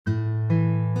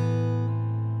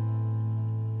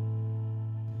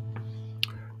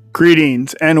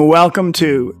Greetings and welcome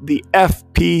to the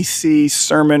FPC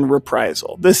Sermon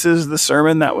Reprisal. This is the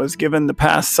sermon that was given the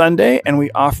past Sunday, and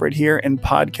we offer it here in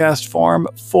podcast form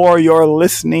for your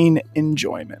listening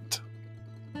enjoyment.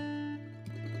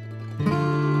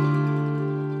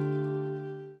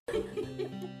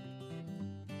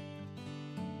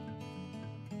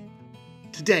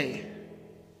 Today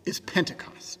is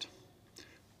Pentecost.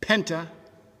 Penta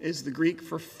is the Greek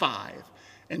for 5,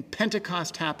 and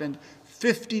Pentecost happened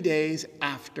 50 days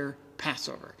after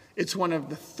Passover. It's one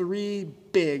of the 3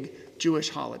 big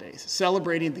Jewish holidays,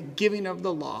 celebrating the giving of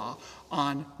the law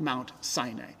on Mount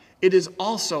Sinai. It is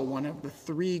also one of the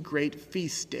 3 great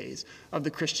feast days of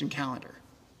the Christian calendar: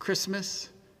 Christmas,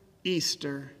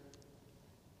 Easter,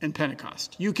 and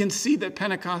Pentecost. You can see that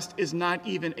Pentecost is not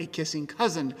even a kissing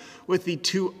cousin with the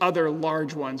 2 other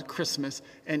large ones, Christmas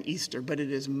and Easter, but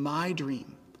it is my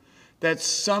dream that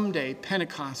someday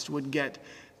Pentecost would get,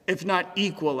 if not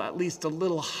equal, at least a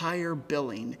little higher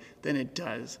billing than it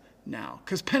does now.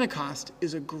 Because Pentecost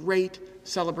is a great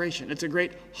celebration. It's a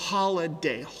great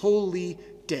holiday, holy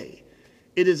day.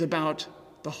 It is about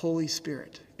the Holy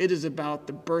Spirit. It is about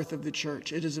the birth of the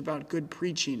church. It is about good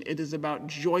preaching. It is about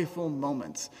joyful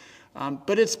moments.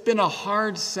 But it's been a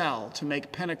hard sell to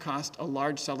make Pentecost a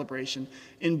large celebration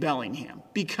in Bellingham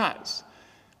because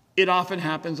it often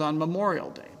happens on Memorial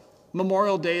Day.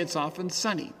 Memorial Day, it's often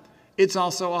sunny. It's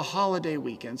also a holiday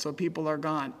weekend, so people are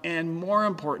gone. And more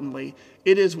importantly,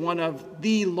 it is one of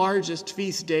the largest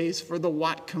feast days for the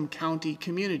Whatcom County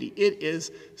community. It is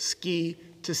ski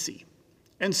to see.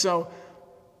 And so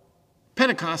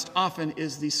Pentecost often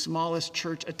is the smallest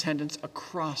church attendance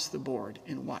across the board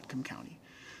in Whatcom County.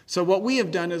 So what we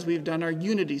have done is we've done our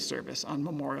Unity service on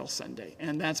Memorial Sunday,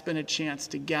 and that's been a chance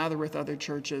to gather with other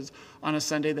churches on a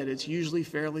Sunday that is usually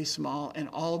fairly small and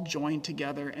all join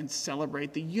together and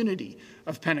celebrate the unity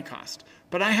of Pentecost.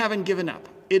 But I haven't given up.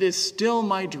 It is still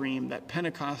my dream that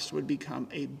Pentecost would become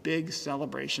a big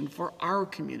celebration for our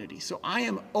community. So I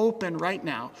am open right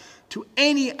now to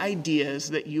any ideas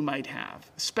that you might have.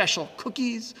 Special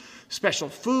cookies, special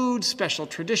food, special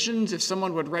traditions. If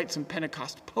someone would write some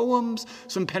Pentecost poems,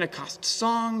 some Pentecost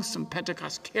songs, some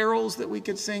Pentecost carols that we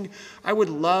could sing, I would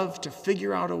love to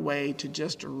figure out a way to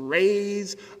just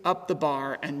raise up the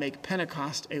bar and make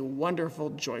Pentecost a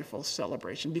wonderful, joyful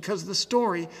celebration, because the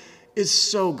story is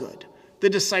so good. The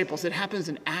disciples, it happens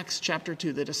in Acts chapter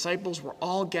 2, the disciples were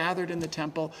all gathered in the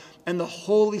temple, and the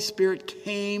Holy Spirit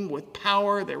came with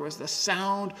power. There was the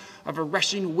sound of a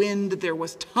rushing wind. There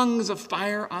was tongues of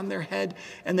fire on their head,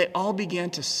 and they all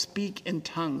began to speak in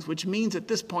tongues, which means at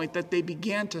this point that they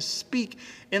began to speak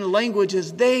in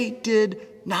languages they did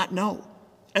not know.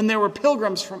 And there were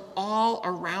pilgrims from all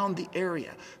around the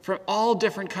area, from all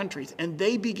different countries, and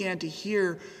they began to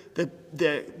hear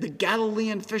the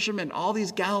Galilean fishermen, all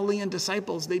these Galilean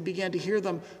disciples, they began to hear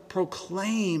them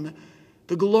proclaim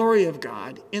the glory of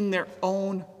God in their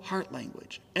own heart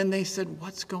language. And they said,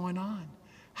 what's going on?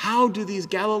 How do these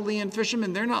Galilean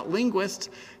fishermen, they're not linguists,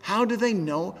 how do they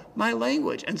know my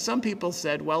language? And some people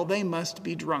said, well, they must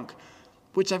be drunk,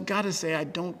 which I've got to say I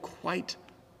don't quite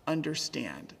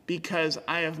understand, because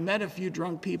I have met a few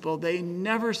drunk people. They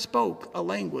never spoke a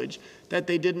language that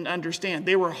they didn't understand.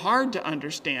 They were hard to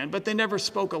understand, but they never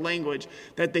spoke a language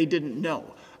that they didn't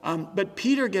know. But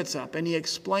Peter gets up and he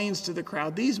explains to the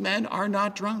crowd, these men are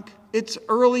not drunk. It's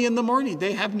early in the morning.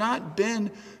 They have not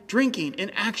been drinking.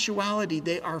 In actuality,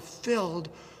 they are filled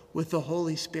with the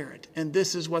Holy Spirit. And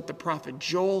this is what the prophet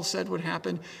Joel said would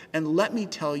happen. And let me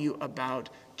tell you about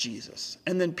Jesus.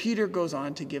 And then Peter goes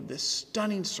on to give this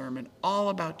stunning sermon all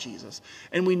about Jesus.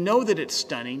 And we know that it's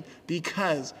stunning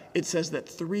because it says that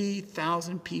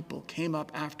 3,000 people came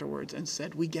up afterwards and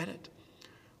said, we get it.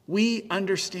 We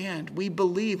understand. We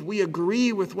believe. We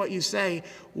agree with what you say.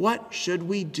 What should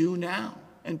we do now?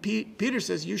 And Peter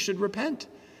says, you should repent.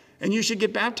 And you should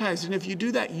get baptized. And if you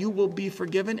do that, you will be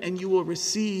forgiven and you will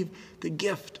receive the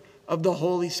gift of the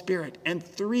Holy Spirit. And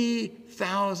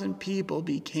 3,000 people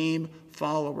became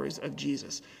followers of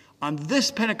Jesus. On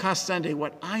this Pentecost Sunday,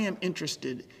 what I am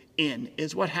interested in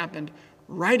is what happened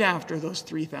right after those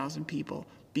 3,000 people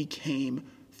became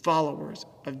followers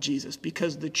of Jesus,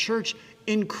 because the church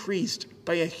increased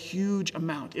by a huge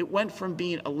amount. It went from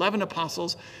being 11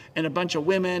 apostles and a bunch of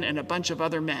women and a bunch of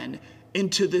other men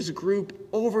into this group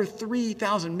over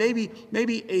 3,000, maybe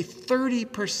a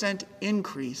 30%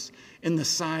 increase in the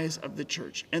size of the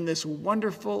church. And this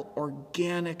wonderful,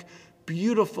 organic,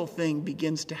 beautiful thing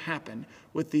begins to happen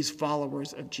with these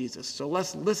followers of Jesus. So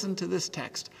let's listen to this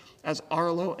text as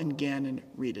Arlo and Gannon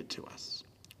read it to us.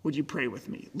 Would you pray with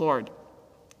me? Lord,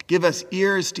 give us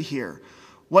ears to hear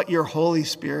what your Holy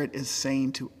Spirit is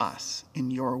saying to us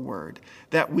in your word,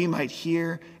 that we might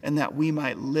hear and that we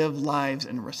might live lives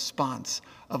in response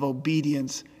of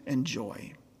obedience and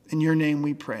joy. In your name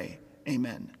we pray,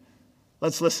 amen.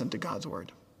 Let's listen to God's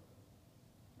word.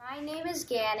 My name is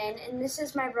Gannon, and this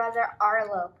is my brother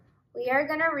Arlo. We are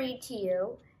going to read to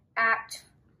you Act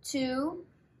 2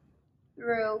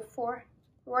 through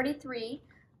 43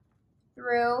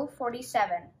 through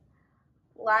 47.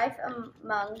 Life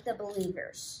among the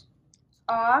believers.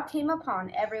 Awe came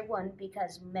upon everyone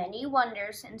because many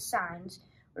wonders and signs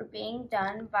were being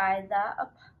done by the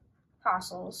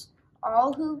apostles.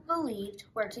 All who believed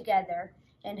were together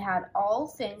and had all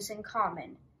things in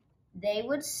common. They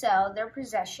would sell their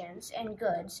possessions and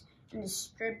goods and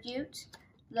distribute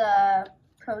the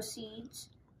proceeds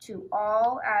to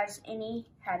all as any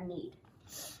had need.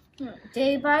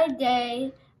 Day by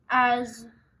day, as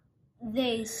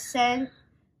they spent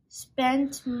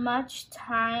much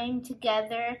time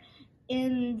together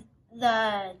in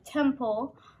the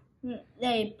temple,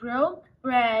 they broke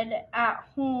bread at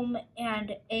home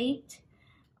and ate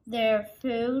their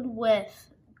food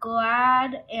with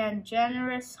glad and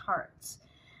generous hearts,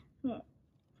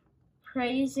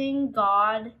 praising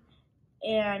God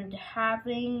and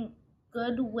having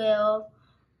goodwill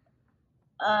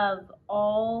of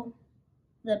all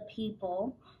the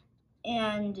people.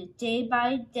 And day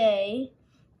by day,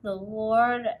 the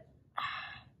Lord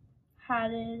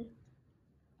added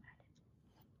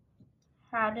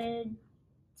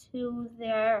to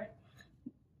their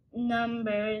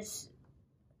numbers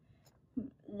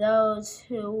those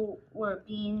who were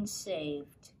being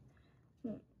saved.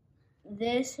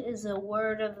 This is the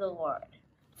word of the Lord.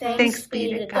 Thanks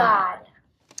be to God.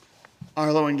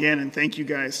 Arlo and Gannon, thank you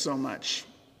guys so much.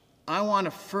 I want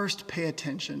to first pay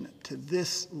attention to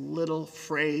this little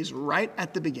phrase right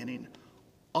at the beginning.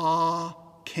 Awe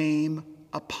came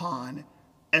upon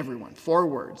everyone. 4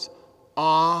 words.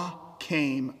 Awe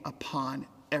came upon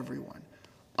everyone.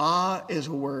 Awe is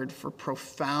a word for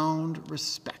profound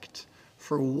respect,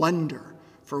 for wonder,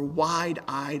 for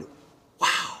wide-eyed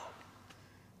wow.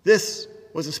 This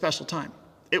was a special time.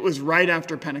 It was right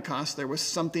after Pentecost. There was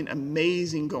something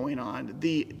amazing going on.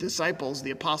 The disciples,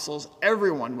 the apostles,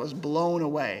 everyone was blown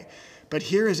away. But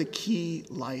here is a key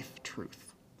life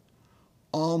truth.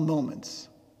 All moments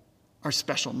are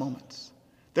special moments.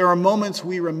 There are moments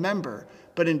we remember,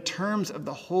 but in terms of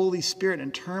the Holy Spirit,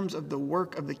 in terms of the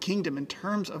work of the kingdom, in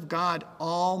terms of God,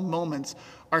 all moments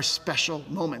are special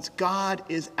moments. God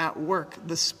is at work.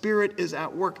 The Spirit is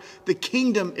at work. The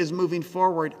kingdom is moving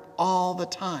forward all the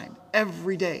time,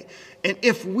 every day. And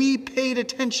if we paid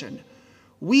attention,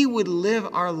 we would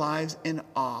live our lives in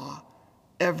awe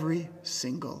every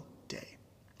single day.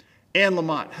 Anne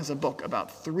Lamott has a book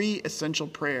about 3 essential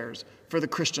prayers for the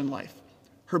Christian life.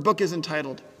 Her book is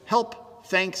entitled Help,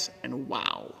 Thanks, and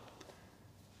Wow.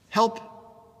 Help,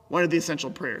 one of the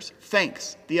essential prayers.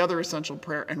 Thanks, the other essential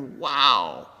prayer. And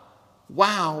wow.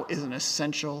 Wow is an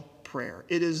essential prayer.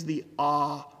 It is the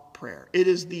awe prayer. It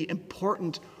is the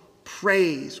important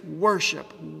praise,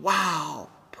 worship, wow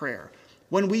prayer.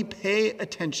 When we pay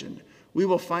attention, we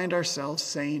will find ourselves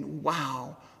saying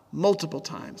wow multiple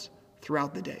times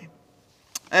throughout the day.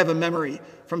 I have a memory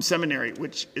from seminary,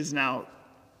 which is now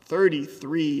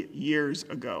 33 years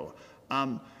ago.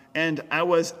 And I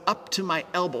was up to my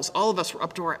elbows. All of us were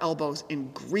up to our elbows in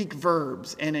Greek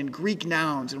verbs and in Greek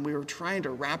nouns, and we were trying to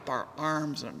wrap our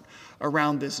arms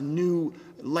around this new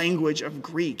language of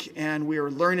Greek. And we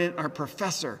were learning. Our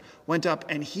professor went up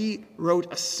and he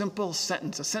wrote a simple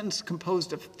sentence, a sentence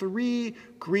composed of 3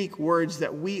 Greek words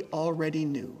that we already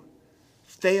knew.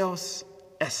 Theos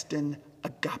estin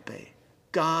agape.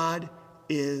 God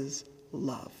is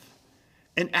love.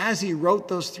 And as he wrote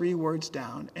those 3 words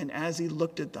down, and as he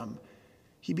looked at them,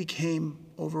 he became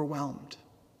overwhelmed.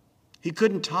 He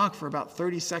couldn't talk for about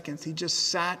 30 seconds. He just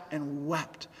sat and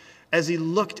wept as he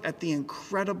looked at the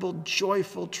incredible,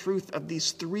 joyful truth of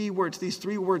these 3 words. These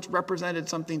 3 words represented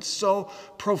something so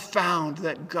profound,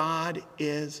 that God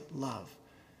is love.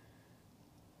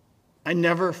 I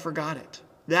never forgot it.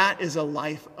 That is a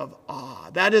life of awe.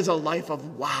 That is a life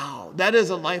of wow. That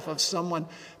is a life of someone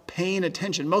paying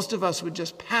attention. Most of us would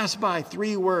just pass by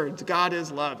 3 words. God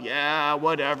is love. Yeah,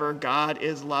 whatever. God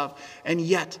is love. And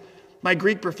yet, my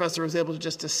Greek professor was able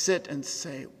to sit and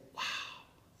say, wow,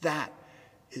 that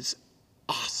is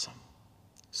awesome.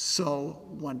 So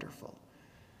wonderful.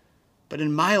 But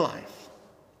in my life,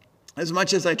 as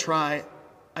much as I try,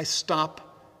 I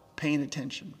stop paying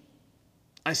attention.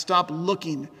 I stop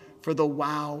looking for the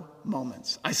wow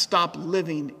moments. I stop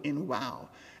living in wow.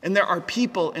 And there are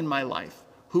people in my life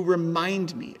who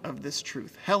remind me of this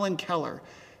truth. Helen Keller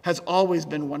has always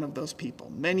been one of those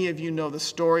people. Many of you know the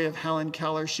story of Helen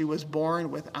Keller. She was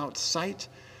born without sight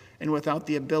and without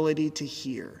the ability to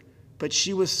hear, but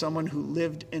she was someone who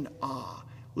lived in awe.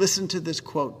 Listen to this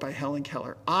quote by Helen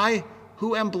Keller. "I,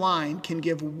 who am blind, can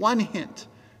give one hint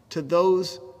to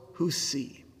those who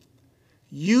see.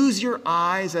 Use your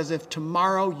eyes as if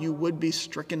tomorrow you would be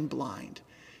stricken blind.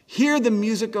 Hear the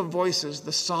music of voices,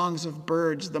 the songs of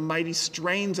birds, the mighty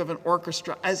strains of an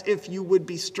orchestra, as if you would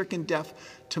be stricken deaf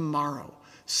tomorrow.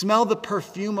 Smell the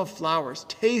perfume of flowers.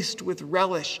 Taste with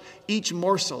relish each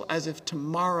morsel, as if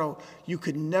tomorrow you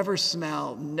could never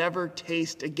smell, never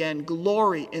taste again.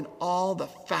 Glory in all the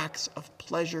facts of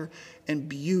pleasure and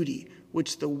beauty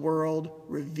which the world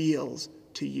reveals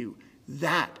to you."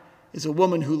 That is a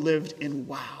woman who lived in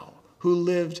wow, who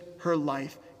lived her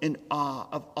life in awe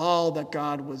of all that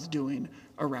God was doing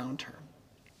around her.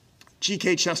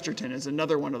 G.K. Chesterton is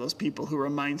another one of those people who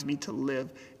reminds me to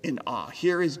live in awe.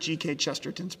 Here is G.K.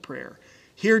 Chesterton's prayer.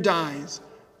 "Here dies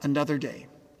another day,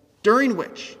 during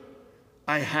which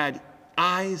I had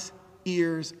eyes,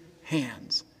 ears,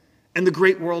 hands, and the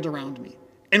great world around me.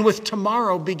 And with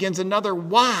tomorrow begins another.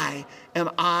 Why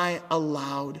am I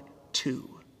allowed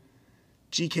to?"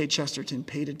 G.K. Chesterton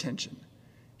paid attention.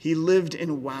 He lived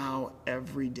in wow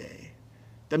every day.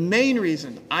 The main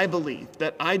reason I believe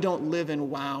that I don't live in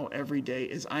wow every day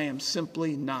is I am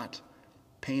simply not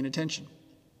paying attention.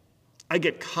 I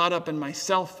get caught up in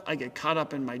myself. I get caught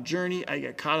up in my journey. I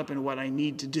get caught up in what I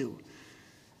need to do.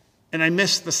 And I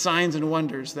miss the signs and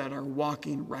wonders that are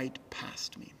walking right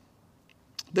past me.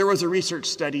 There was a research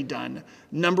study done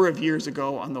a number of years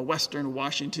ago on the Western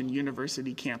Washington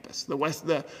University campus.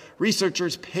 The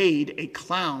researchers paid a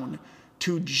clown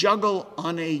to juggle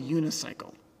on a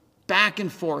unicycle back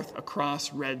and forth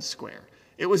across Red Square.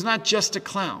 It was not just a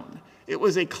clown. It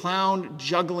was a clown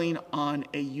juggling on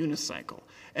a unicycle.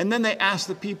 And then they asked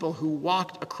the people who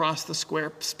walked across the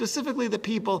square, specifically the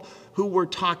people who were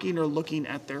talking or looking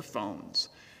at their phones.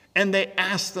 And they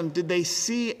asked them, did they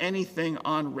see anything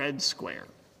on Red Square?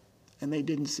 And they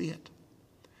didn't see it.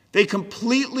 They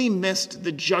completely missed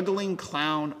the juggling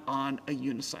clown on a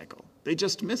unicycle. They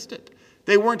just missed it.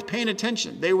 They weren't paying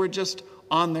attention. They were just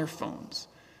on their phones.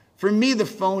 For me, the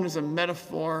phone is a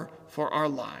metaphor for our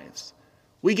lives.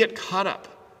 We get caught up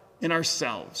in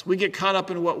ourselves. We get caught up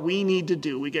in what we need to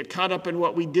do. We get caught up in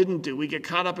what we didn't do. We get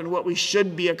caught up in what we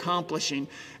should be accomplishing.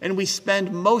 And we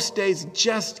spend most days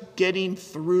just getting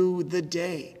through the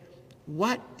day.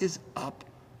 What is up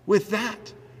with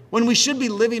that? When we should be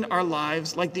living our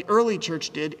lives like the early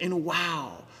church did, in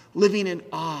wow, living in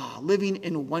awe, living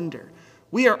in wonder.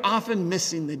 We are often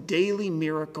missing the daily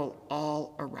miracle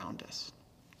all around us.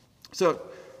 So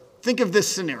think of this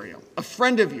scenario. A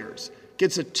friend of yours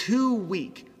gets a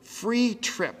 2-week free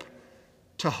trip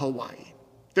to Hawaii.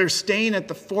 They're staying at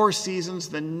the Four Seasons,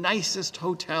 the nicest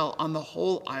hotel on the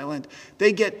whole island.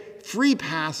 They get free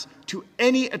pass to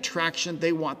any attraction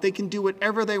they want. They can do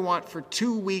whatever they want for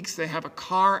 2 weeks. They have a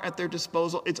car at their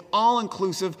disposal. It's all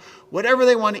inclusive. Whatever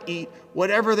they want to eat,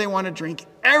 whatever they want to drink,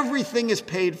 everything is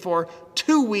paid for.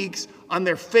 2 weeks on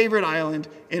their favorite island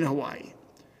in Hawaii.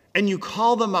 And you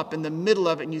call them up in the middle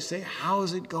of it and you say,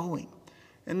 how's it going?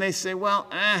 And they say, well,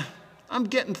 I'm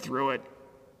getting through it.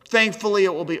 Thankfully,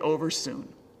 it will be over soon.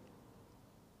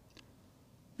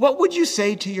 What would you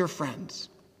say to your friends?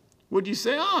 Would you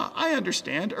say, I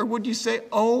understand? Or would you say,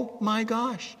 oh my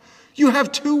gosh, you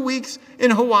have 2 weeks in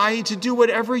Hawaii to do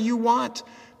whatever you want.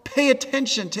 Pay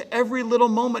attention to every little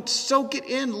moment. Soak it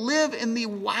in. Live in the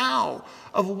wow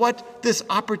of what this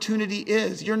opportunity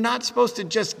is. You're not supposed to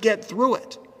just get through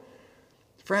it.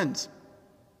 Friends,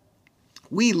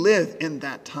 we live in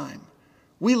that time.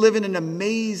 We live in an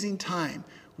amazing time.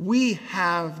 We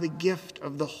have the gift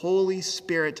of the Holy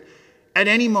Spirit at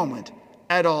any moment,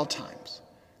 at all times.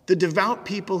 The devout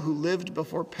people who lived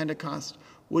before Pentecost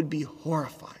would be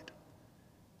horrified.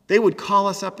 They would call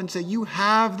us up and say, you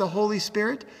have the Holy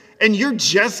Spirit and you're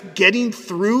just getting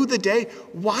through the day.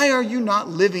 Why are you not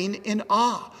living in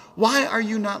awe? Why are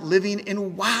you not living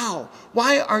in wow?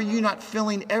 Why are you not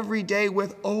filling every day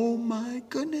with, oh my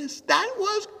goodness, that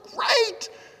was great?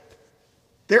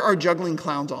 There are juggling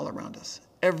clowns all around us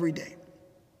every day.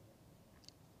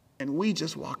 And we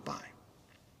just walk by.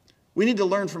 We need to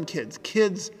learn from kids.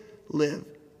 Kids live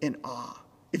in awe.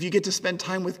 If you get to spend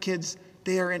time with kids,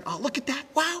 they are in awe. Look at that.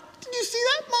 Wow. Did you see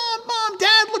that? Mom,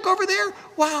 Dad, look over there.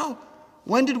 Wow.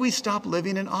 When did we stop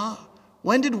living in awe?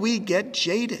 When did we get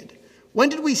jaded? When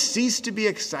did we cease to be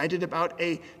excited about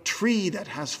a tree that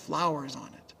has flowers on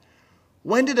it?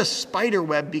 When did a spider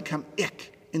web become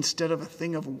ick instead of a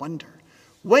thing of wonder?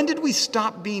 When did we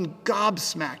stop being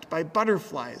gobsmacked by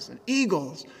butterflies and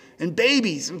eagles and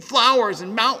babies and flowers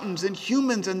and mountains and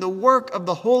humans and the work of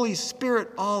the Holy Spirit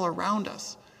all around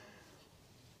us?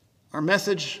 Our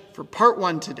message for part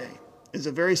 1 today is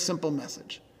a very simple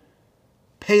message.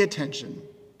 Pay attention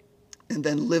and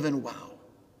then live in wow.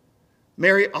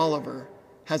 Mary Oliver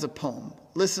has a poem.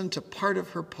 Listen to part of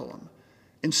her poem,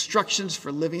 Instructions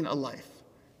for Living a Life.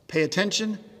 Pay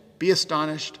attention, be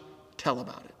astonished, tell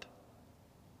about it.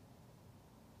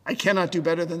 I cannot do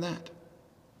better than that.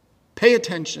 Pay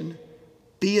attention,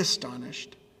 be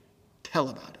astonished, tell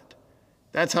about it.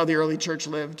 That's how the early church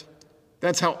lived.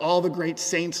 That's how all the great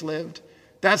saints lived.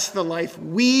 That's the life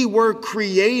we were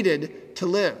created to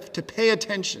live, to pay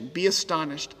attention, be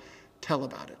astonished, tell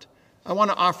about it. I want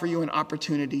to offer you an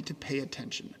opportunity to pay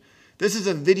attention. This is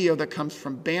a video that comes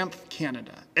from Banff,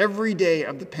 Canada. Every day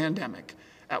of the pandemic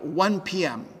at 1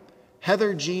 p.m.,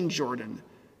 Heather Jean Jordan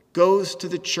goes to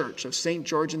the church of St.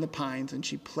 George in the Pines and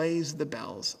she plays the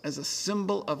bells as a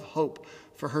symbol of hope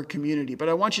for her community. But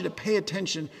I want you to pay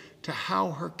attention to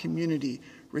how her community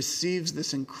receives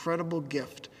this incredible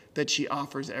gift that she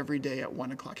offers every day at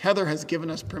 1 o'clock. Heather has given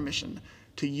us permission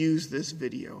to use this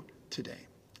video today.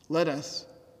 Let us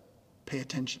pay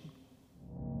attention.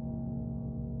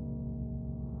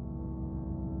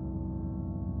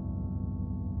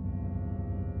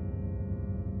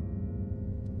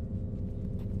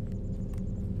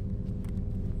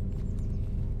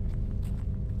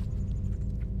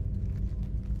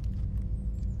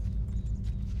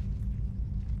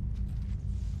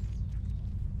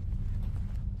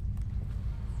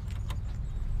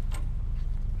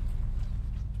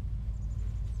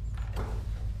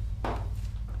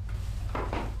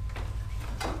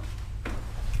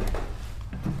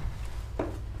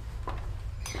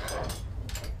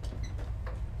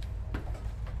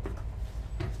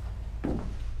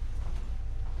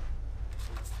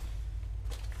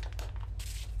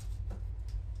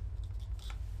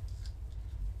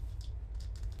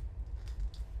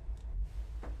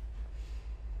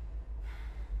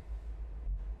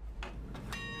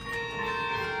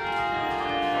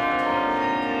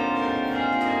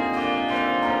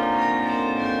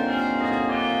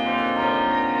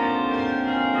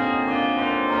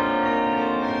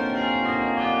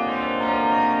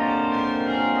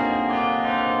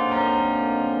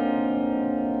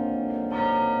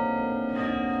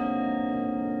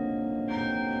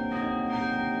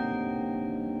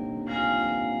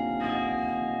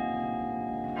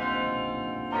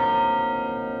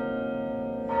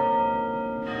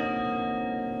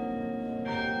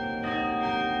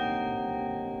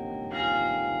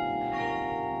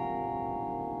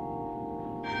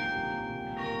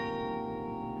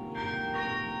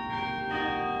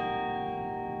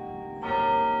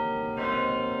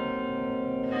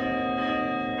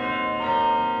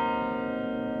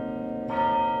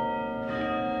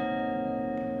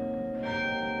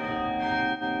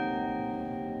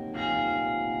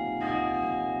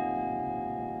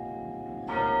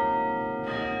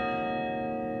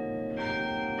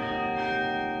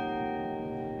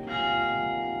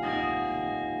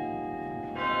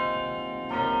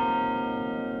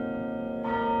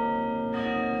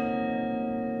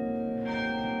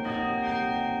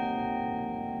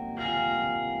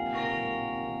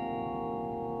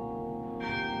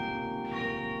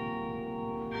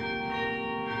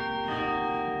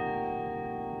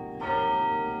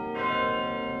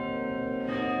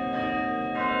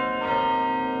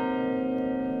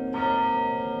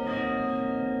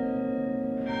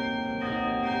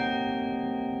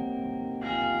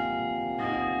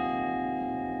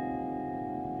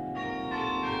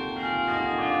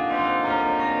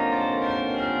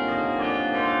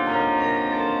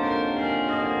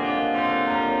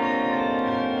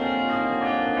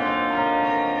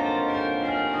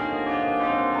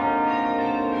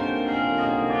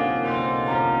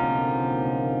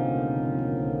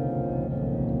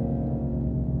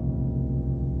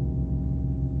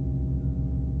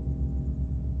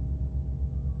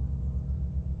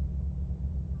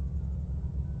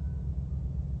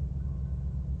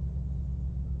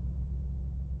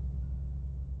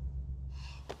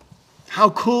 How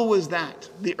cool was that?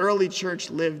 The early church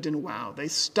lived in wow. They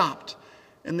stopped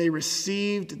and they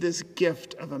received this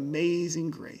gift of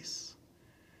amazing grace.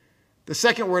 The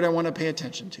second word I want to pay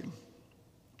attention to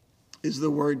is the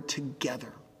word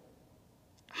together.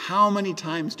 How many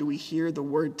times do we hear the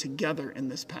word together in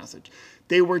this passage?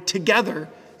 They were together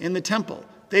in the temple.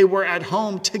 They were at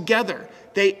home together.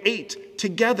 They ate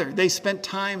together. They spent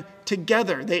time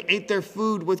together. They ate their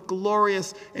food with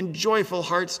glorious and joyful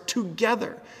hearts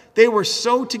together. They were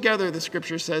so together, the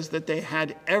scripture says, that they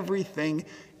had everything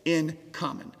in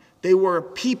common. They were a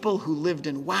people who lived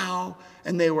in wow,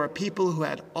 and they were a people who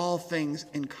had all things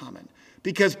in common.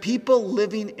 Because people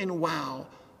living in wow,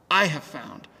 I have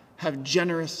found, have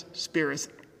generous spirits,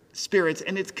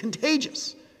 and it's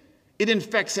contagious. It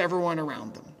infects everyone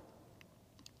around them.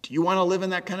 Do you want to live in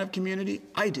that kind of community?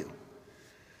 I do.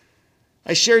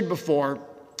 I shared before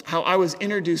how I was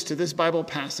introduced to this Bible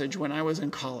passage when I was in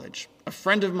college. A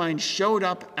friend of mine showed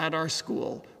up at our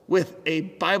school with a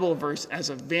Bible verse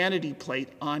as a vanity plate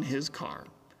on his car.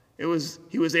 He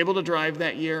was able to drive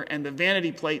that year, and the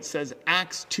vanity plate says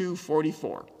Acts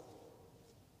 2:44.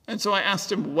 And so I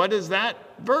asked him, what is that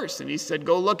verse? And he said,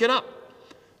 go look it up.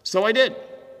 So I did.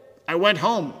 I went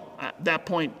home. At that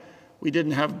point, we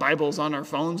didn't have Bibles on our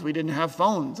phones. We didn't have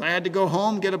phones. I had to go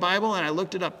home, get a Bible, and I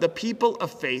looked it up. The people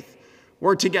of faith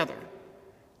were together,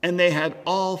 and they had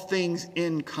all things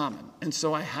in common. And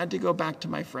so I had to go back to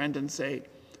my friend and say,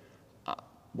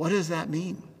 what does that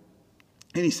mean?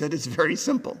 And he said, it's very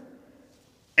simple.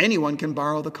 Anyone can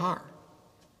borrow the car.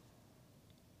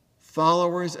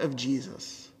 Followers of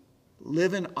Jesus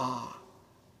live in awe,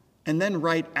 and then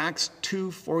write Acts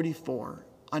 2:44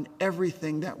 on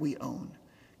everything that we own.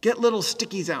 Get little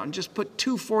stickies out and just put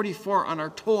 244 on our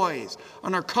toys,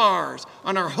 on our cars,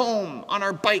 on our home, on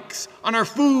our bikes, on our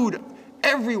food,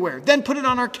 everywhere. Then put it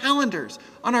on our calendars,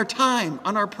 on our time,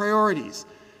 on our priorities.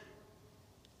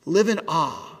 Live in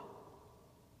awe,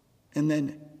 and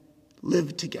then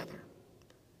live together.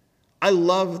 I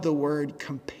love the word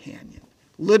companion.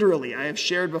 Literally, I have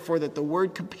shared before that the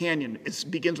word companion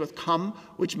begins with come,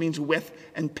 which means with,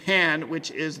 and pan,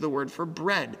 which is the word for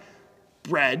bread.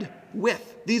 Bread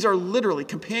with. These are literally,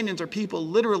 companions are people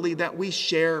literally that we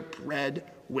share bread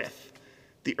with.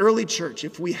 The early church,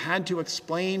 if we had to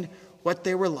explain what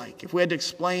they were like, if we had to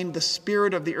explain the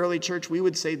spirit of the early church, we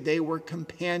would say they were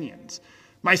companions.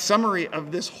 My summary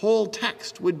of this whole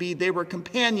text would be they were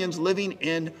companions living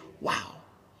in wow.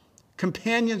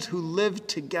 Companions who lived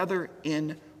together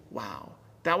in wow.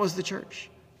 That was the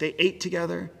church. They ate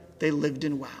together. They lived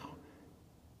in wow.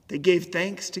 They gave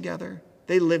thanks together.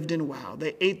 They lived in wow.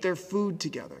 They ate their food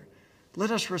together.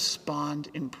 Let us respond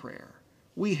in prayer.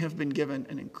 We have been given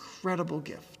an incredible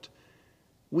gift.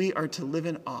 We are to live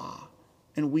in awe,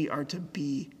 and we are to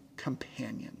be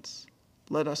companions.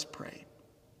 Let us pray.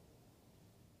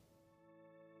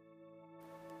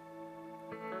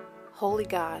 Holy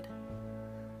God,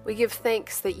 we give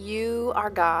thanks that you are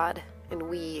God and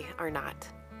we are not.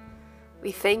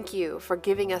 We thank you for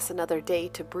giving us another day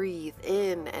to breathe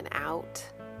in and out.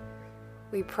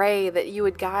 We pray that you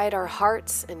would guide our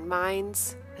hearts and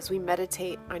minds as we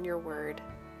meditate on your word.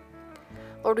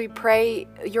 Lord, we pray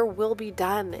your will be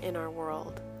done in our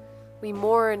world. We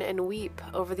mourn and weep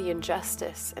over the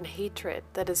injustice and hatred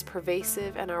that is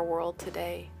pervasive in our world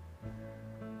today.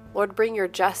 Lord, bring your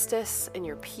justice and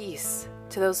your peace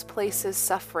to those places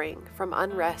suffering from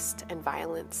unrest and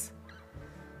violence.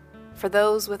 For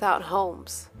those without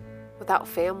homes, without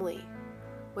family,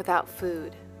 without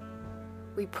food,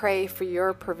 we pray for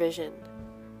your provision,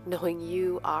 knowing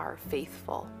you are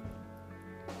faithful.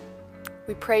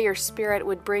 We pray your Spirit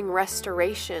would bring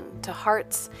restoration to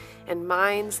hearts and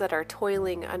minds that are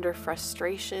toiling under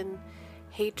frustration,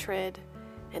 hatred,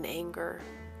 and anger.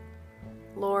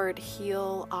 Lord,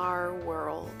 heal our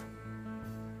world.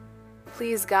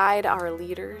 Please guide our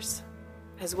leaders,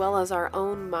 as well as our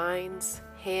own minds,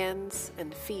 hands,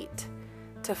 and feet,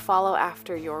 to follow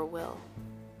after your will.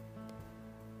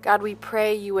 God, we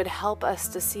pray you would help us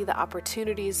to see the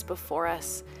opportunities before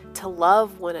us to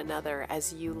love one another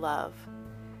as you love,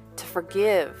 to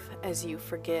forgive as you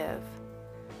forgive,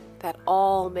 that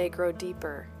all may grow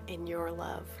deeper in your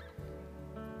love.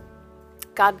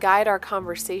 God, guide our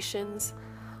conversations,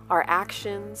 our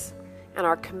actions, and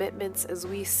our commitments as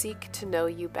we seek to know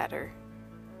you better.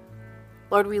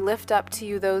 Lord, we lift up to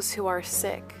you those who are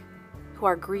sick, who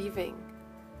are grieving,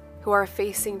 who are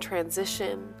facing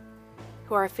transition,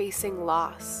 who are facing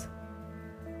loss.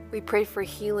 We pray for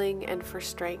healing and for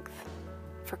strength,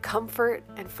 for comfort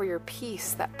and for your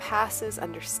peace that passes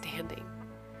understanding.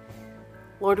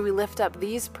 Lord, we lift up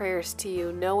these prayers to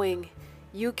you, knowing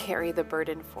you carry the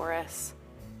burden for us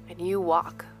and you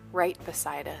walk right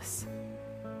beside us.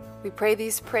 We pray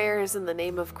these prayers in the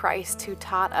name of Christ, who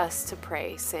taught us to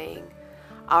pray, saying,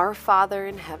 Our Father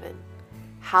in heaven,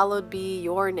 hallowed be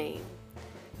your name.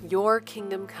 Your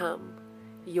kingdom come,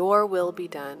 your will be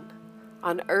done,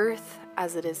 on earth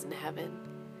as it is in heaven.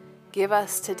 Give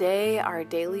us today our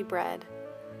daily bread.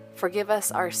 Forgive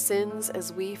us our sins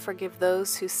as we forgive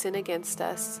those who sin against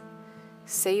us.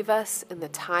 Save us in the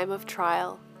time of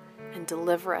trial, and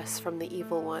deliver us from the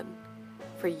evil one.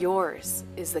 For yours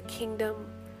is the kingdom,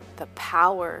 the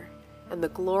power, and the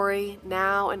glory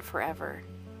now and forever.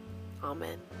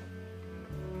 Amen.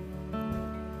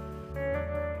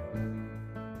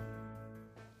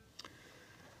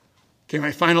 Okay,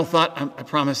 my final thought, I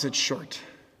promise it's short.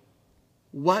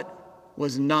 What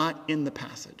was not in the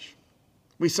passage?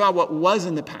 We saw what was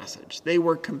in the passage. They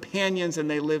were companions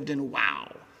and they lived in wow.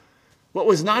 What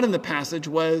was not in the passage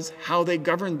was how they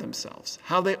governed themselves,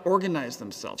 how they organized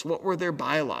themselves, what were their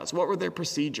bylaws, what were their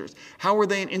procedures, how were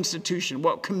they an institution,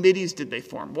 what committees did they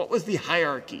form, what was the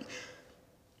hierarchy.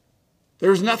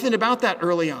 There was nothing about that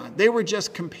early on. They were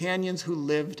just companions who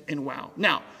lived in wow.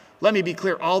 Now, let me be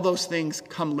clear, all those things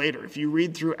come later. If you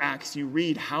read through Acts, you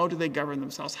read how do they govern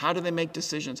themselves, how do they make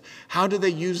decisions, how do they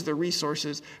use the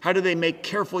resources, how do they make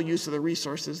careful use of the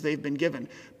resources they've been given.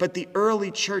 But the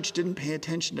early church didn't pay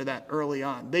attention to that early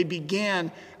on. They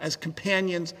began as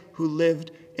companions who lived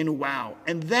in wow.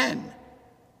 And then,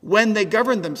 when they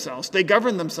governed themselves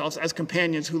as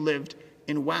companions who lived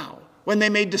in wow. When they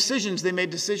made decisions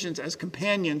as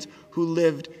companions who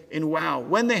lived in wow.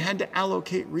 When they had to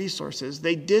allocate resources,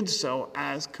 they did so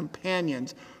as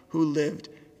companions who lived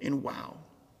in wow.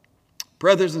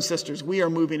 Brothers and sisters, we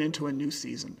are moving into a new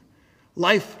season.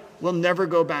 Life will never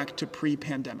go back to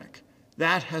pre-pandemic.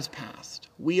 That has passed.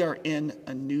 We are in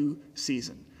a new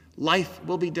season. Life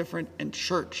will be different and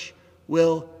church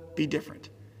will be different.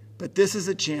 But this is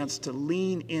a chance to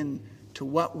lean in to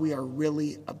what we are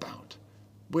really about.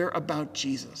 We're about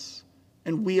Jesus,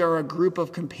 and we are a group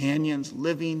of companions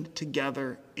living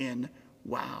together in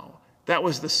wow. That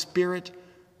was the spirit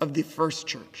of the first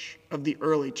church, of the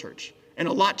early church. And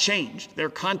a lot changed. Their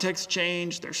context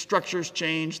changed, their structures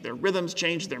changed, their rhythms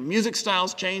changed, their music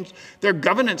styles changed, their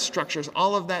governance structures,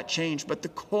 all of that changed, but the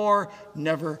core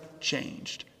never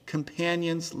changed.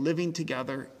 Companions living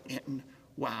together in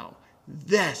wow.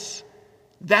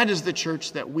 That is the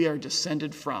church that we are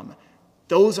descended from.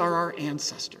 Those are our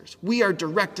ancestors. We are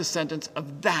direct descendants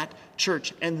of that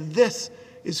church, and this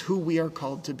is who we are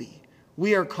called to be.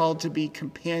 We are called to be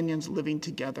companions living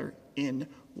together in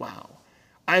wow.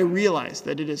 I realize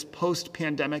that it is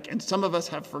post-pandemic, and some of us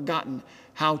have forgotten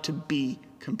how to be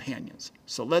companions.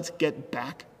 So let's get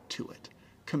back to it.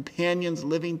 Companions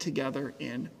living together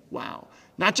in wow.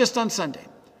 Not just on Sunday,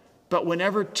 but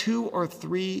whenever 2 or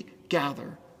 3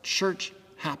 gather, church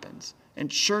happens.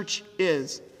 And church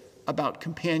is about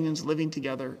companions living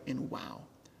together in wow.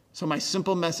 So my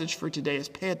simple message for today is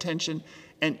pay attention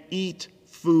and eat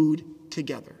food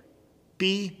together.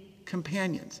 Be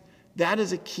companions. That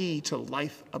is a key to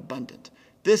life abundant.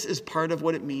 This is part of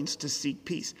what it means to seek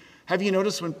peace. Have you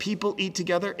noticed when people eat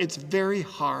together, it's very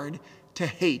hard to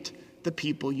hate the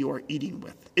people you are eating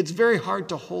with. It's very hard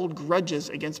to hold grudges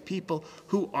against people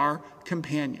who are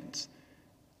companions.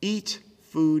 Eat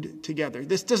food together.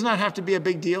 This does not have to be a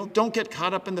big deal. Don't get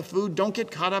caught up in the food. Don't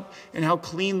get caught up in how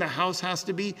clean the house has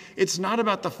to be. It's not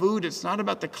about the food. It's not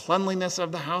about the cleanliness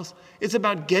of the house. It's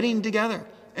about getting together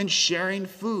and sharing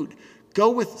food. Go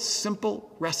with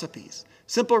simple recipes.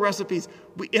 Simple recipes.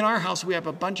 In our house, we have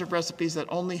a bunch of recipes that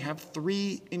only have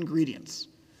 3 ingredients.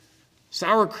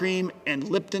 Sour cream and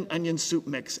Lipton onion soup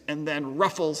mix, and then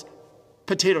Ruffles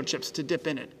potato chips to dip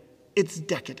in it. It's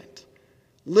decadent.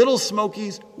 Little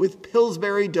Smokies with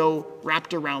Pillsbury dough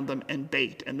wrapped around them and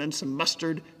baked, and then some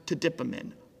mustard to dip them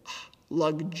in.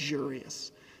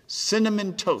 Luxurious.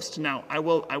 Cinnamon toast. Now, I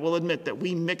will admit that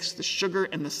we mix the sugar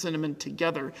and the cinnamon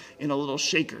together in a little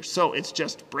shaker. So it's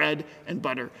just bread and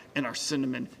butter and our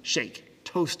cinnamon shake.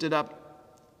 Toasted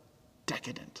up,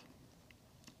 decadent.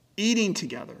 Eating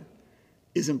together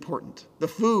is important. The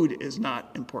food is not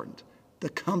important. The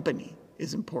company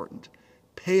is important.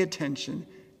 Pay attention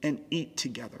and eat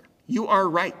together. You are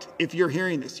right if you're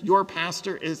hearing this. Your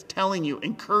pastor is telling you,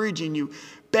 encouraging you,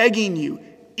 begging you,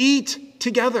 eat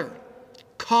together.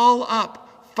 Call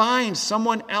up, find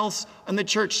someone else in the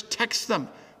church, text them,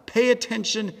 pay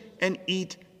attention and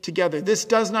eat together. This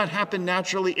does not happen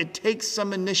naturally. It takes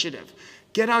some initiative.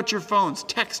 Get out your phones,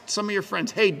 text some of your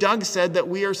friends. Hey, Doug said that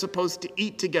we are supposed to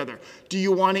eat together. Do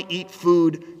you want to eat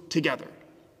food together?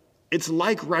 It's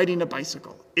like riding a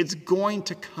bicycle. It's going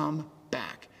to come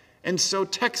back. And so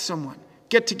text someone,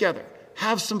 get together,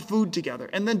 have some food together,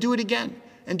 and then do it again,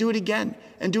 and do it again,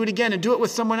 and do it again, and do it with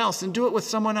someone else, and do it with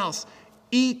someone else.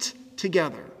 Eat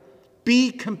together,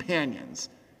 be companions,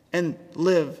 and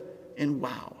live in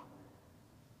wow.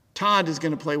 Todd is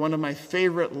going to play one of my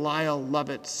favorite Lyle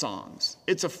Lovett songs.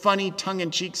 It's a funny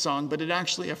tongue-in-cheek song, but it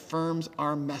actually affirms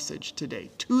our message today.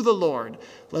 To the Lord,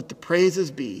 let the praises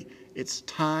be. It's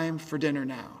time for dinner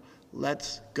now.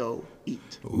 Let's go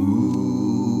eat. Ooh,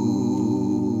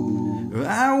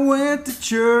 I went to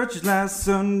church last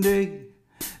Sunday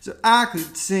so I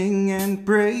could sing and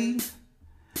pray,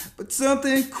 but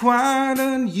something quite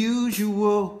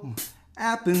unusual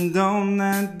happened on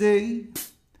that day.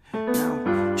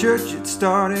 Now, church had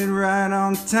started right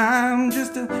on time,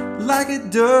 just like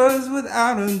it does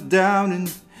without a doubt, and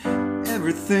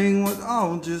everything was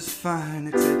all just fine,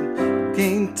 except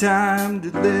came time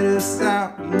to let us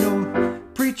out. You know,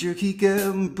 preacher, he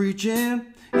kept preaching.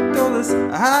 He told us,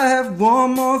 I have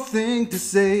one more thing to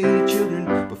say,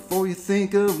 children, before you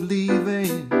think of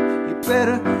leaving, you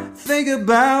better think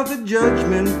about the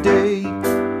judgment day.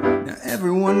 Now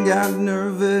everyone got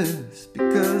nervous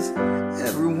because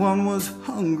everyone was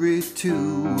hungry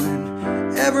too,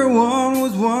 and everyone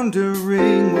was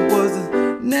wondering what was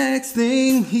the next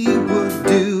thing he would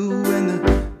do. And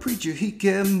the preacher, he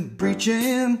kept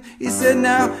preaching. He said,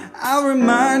 now I'll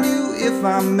remind you, if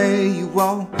I may, you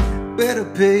all better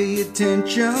pay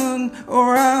attention,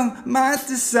 or I might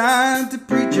decide to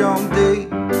preach all day.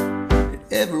 And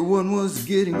everyone was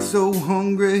getting so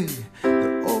hungry,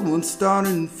 the old ones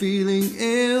started feeling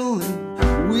ill, and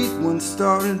the weak ones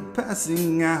started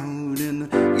passing out, and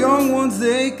the young ones,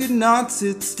 they could not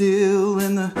sit still,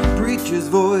 and the preacher's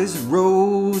voice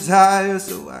rose higher.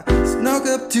 So I snuck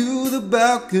up to the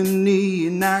balcony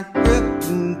and I crept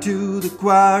into the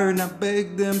choir and I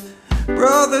begged them,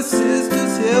 brothers,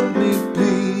 sisters, help me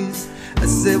please. I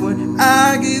said, when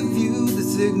I give you the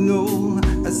signal,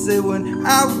 I said, when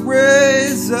I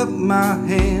raise up my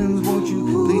hands, won't you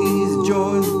please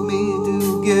join with me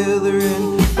together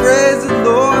and praise the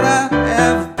Lord. I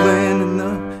have a plan. And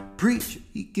the preacher,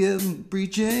 he kept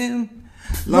preaching.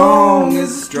 Long as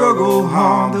the struggle,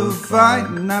 hard to fight,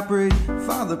 and I prayed,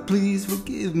 Father, please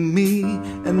forgive me.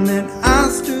 And then I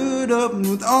stood up and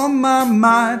with all my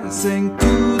might I sang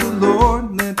to the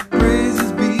Lord, let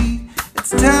praises be.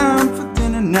 It's time for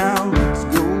dinner now, let's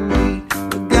go eat.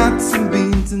 We got some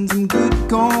beans and some good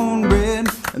cornbread,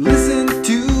 and listen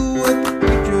to what the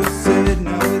preacher said.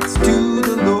 Now it's to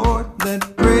the Lord,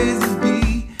 let praises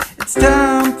be. It's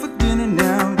time for dinner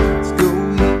now, let's go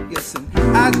eat. Yes,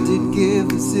 and I did give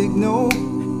the signal,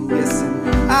 yes,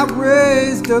 and I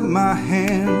raised up my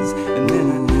hands, and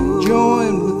then I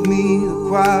joined with me the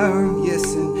choir,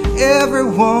 yes, and every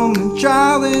woman,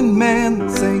 child, and man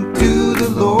sang to the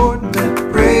Lord,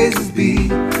 let praises be.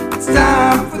 It's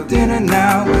time for dinner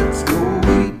now, let's go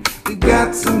eat. We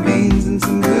got some beans and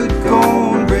some good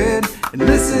cornbread, and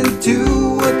listen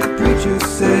to what the preacher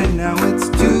said. Now it's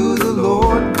to the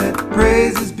Lord, let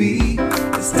praises be.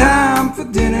 It's time for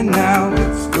dinner now,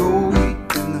 let's go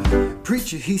eat. And the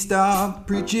preacher, he stopped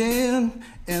preaching,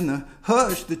 and the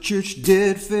hush, the church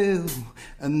did fill.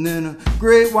 And then a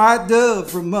great white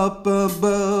dove from up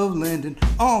above landed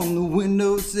on the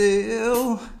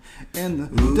windowsill, and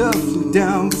the dove flew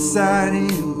down beside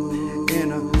him,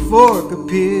 and a fork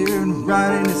appeared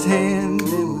right in his hand.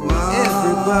 And with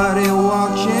everybody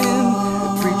watching,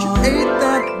 the preacher ate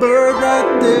that bird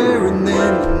right there and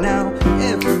then. And now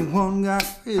everyone got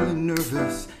really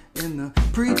nervous, and the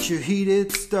preacher, he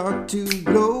did start to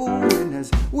blow. And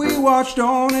as we watched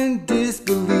on in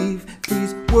disbelief,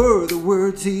 these were the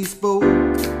words he spoke.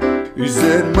 He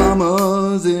said,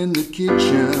 Mama's in the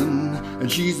kitchen, and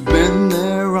she's been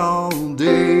there all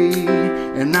day,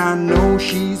 and I know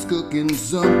she's cooking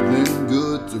something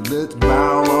good, so let's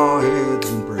bow our heads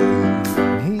and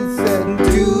pray. He said,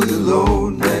 to the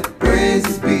Lord, let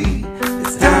praises be.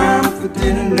 It's time for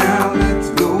dinner now, let's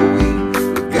go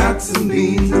eat. We got some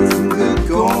beans and some good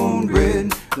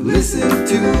cornbread. Listen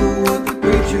to what the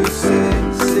preacher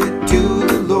said. Said, to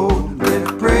the Lord,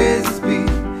 let praises be.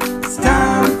 It's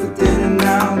time for dinner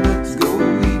now, let's go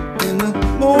eat. And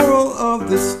the moral of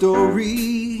the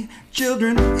story,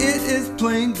 children, it is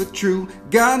plain but true.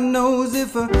 God knows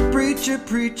if a preacher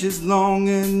preaches long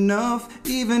enough,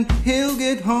 even he'll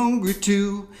get hungry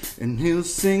too. And he'll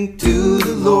sing to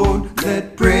the Lord,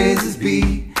 let praises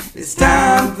be. It's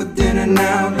time for dinner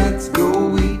now, let's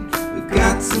go eat. We've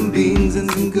got some beans and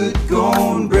some good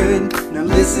cornbread. Now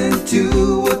listen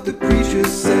to what the preacher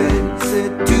said.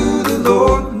 Said, to the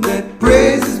Lord, let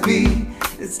praises be.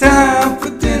 It's time for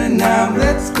dinner now,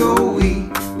 let's go eat.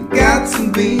 We got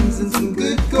some beans and some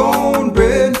good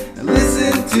cornbread. Now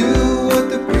listen to what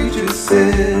the preacher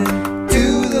said.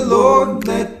 To the Lord,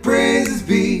 let praises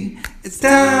be. It's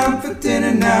time for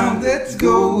dinner now, let's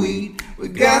go eat. We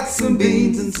got some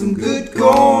beans and some good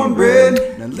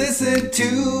cornbread. Now listen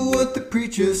to what the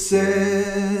preacher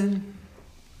said.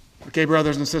 Okay,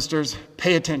 brothers and sisters,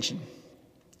 pay attention.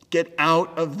 Get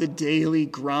out of the daily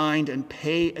grind and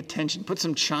pay attention. Put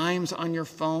some chimes on your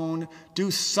phone.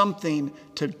 Do something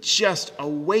to just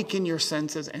awaken your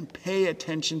senses and pay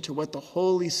attention to what the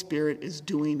Holy Spirit is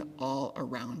doing all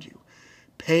around you.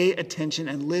 Pay attention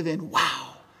and live in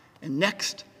wow. And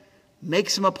next, make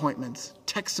some appointments,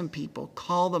 text some people,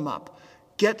 call them up.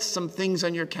 Get some things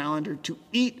on your calendar to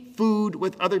eat food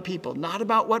with other people. Not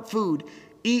about what food.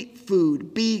 Eat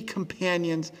food. Be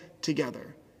companions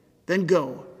together. Then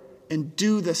go and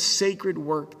do the sacred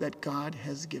work that God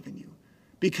has given you.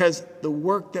 Because the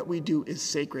work that we do is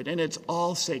sacred, and it's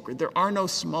all sacred. There are no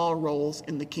small roles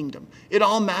in the kingdom. It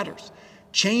all matters.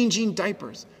 Changing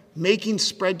diapers, making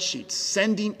spreadsheets,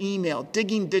 sending email,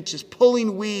 digging ditches,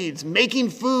 pulling weeds, making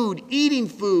food, eating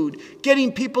food,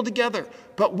 getting people together.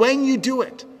 But when you do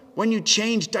it, when you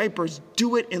change diapers,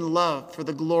 do it in love for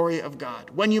the glory of God.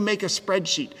 When you make a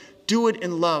spreadsheet, do it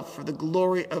in love for the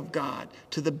glory of God,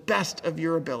 to the best of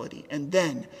your ability. And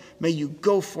then may you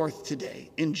go forth today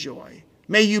in joy.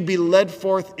 May you be led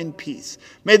forth in peace.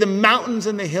 May the mountains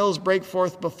and the hills break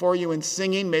forth before you in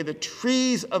singing. May the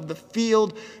trees of the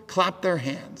field clap their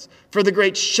hands. For the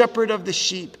great shepherd of the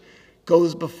sheep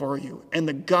goes before you, and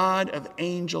the God of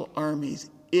angel armies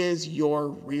is your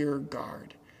rear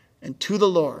guard. And to the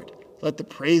Lord, let the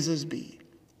praises be.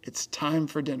 It's time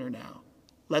for dinner now.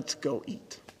 Let's go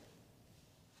eat.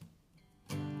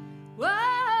 Whoa,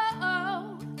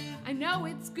 I know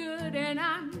it's good and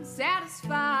I'm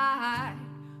satisfied.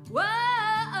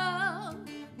 Whoa,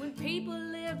 when people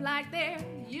live like they're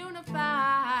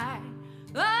unified.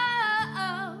 Whoa,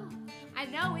 I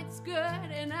know it's good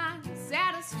and I'm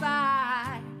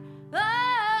satisfied.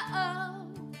 Whoa,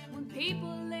 when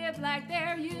people live like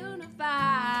they're unified.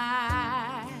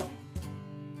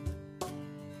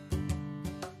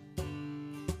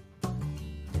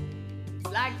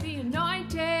 Like the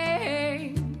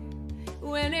anointing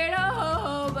when it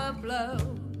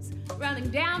overflows,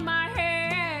 running down my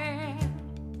head,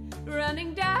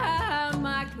 running down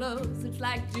my clothes. It's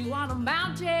like dew on a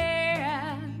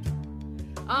mountain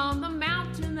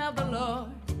of the Lord,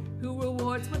 who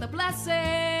rewards with a blessing,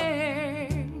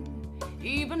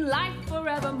 even life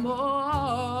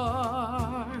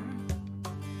forevermore.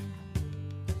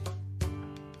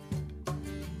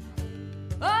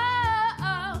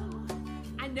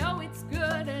 I know it's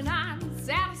good and I'm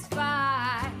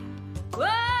satisfied.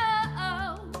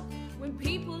 Whoa, when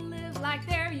people live like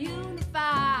they're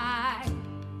unified.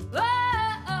 Whoa,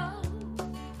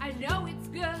 I know it's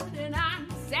good and I'm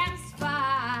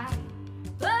satisfied.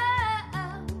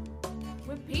 Whoa,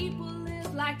 when people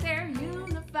live like they're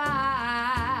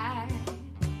unified.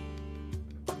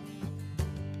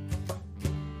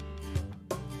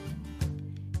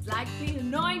 It's like the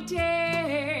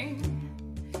anointing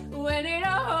when it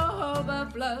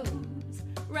overflows,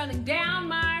 running down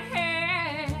my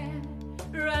head,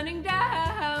 running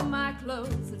down my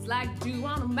clothes. It's like dew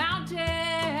on a mountain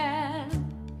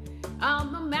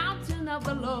of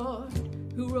the Lord,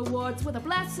 who rewards with a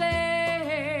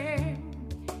blessing,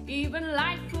 even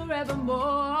life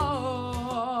forevermore.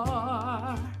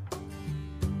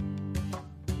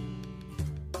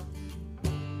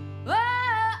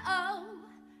 Oh,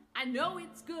 I know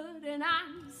it's good and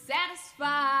I'm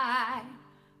satisfied.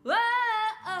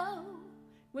 Whoa,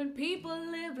 when people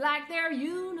live like they're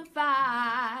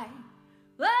unified.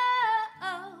 Whoa,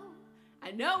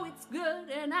 I know it's good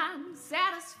and I'm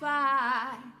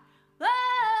satisfied.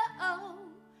 Whoa,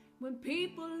 when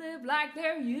people live like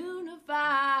they're unified.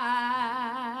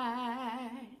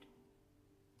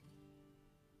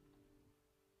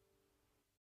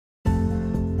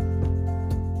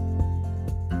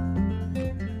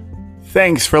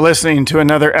 Thanks for listening to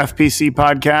another FPC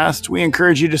podcast. We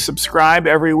encourage you to subscribe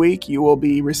every week. You will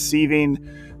be receiving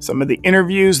some of the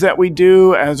interviews that we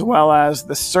do, as well as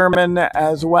the sermon,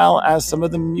 as well as some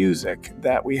of the music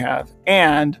that we have.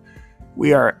 And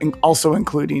we are also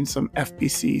including some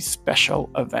FPC special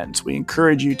events. We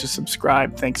encourage you to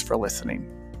subscribe. Thanks for listening.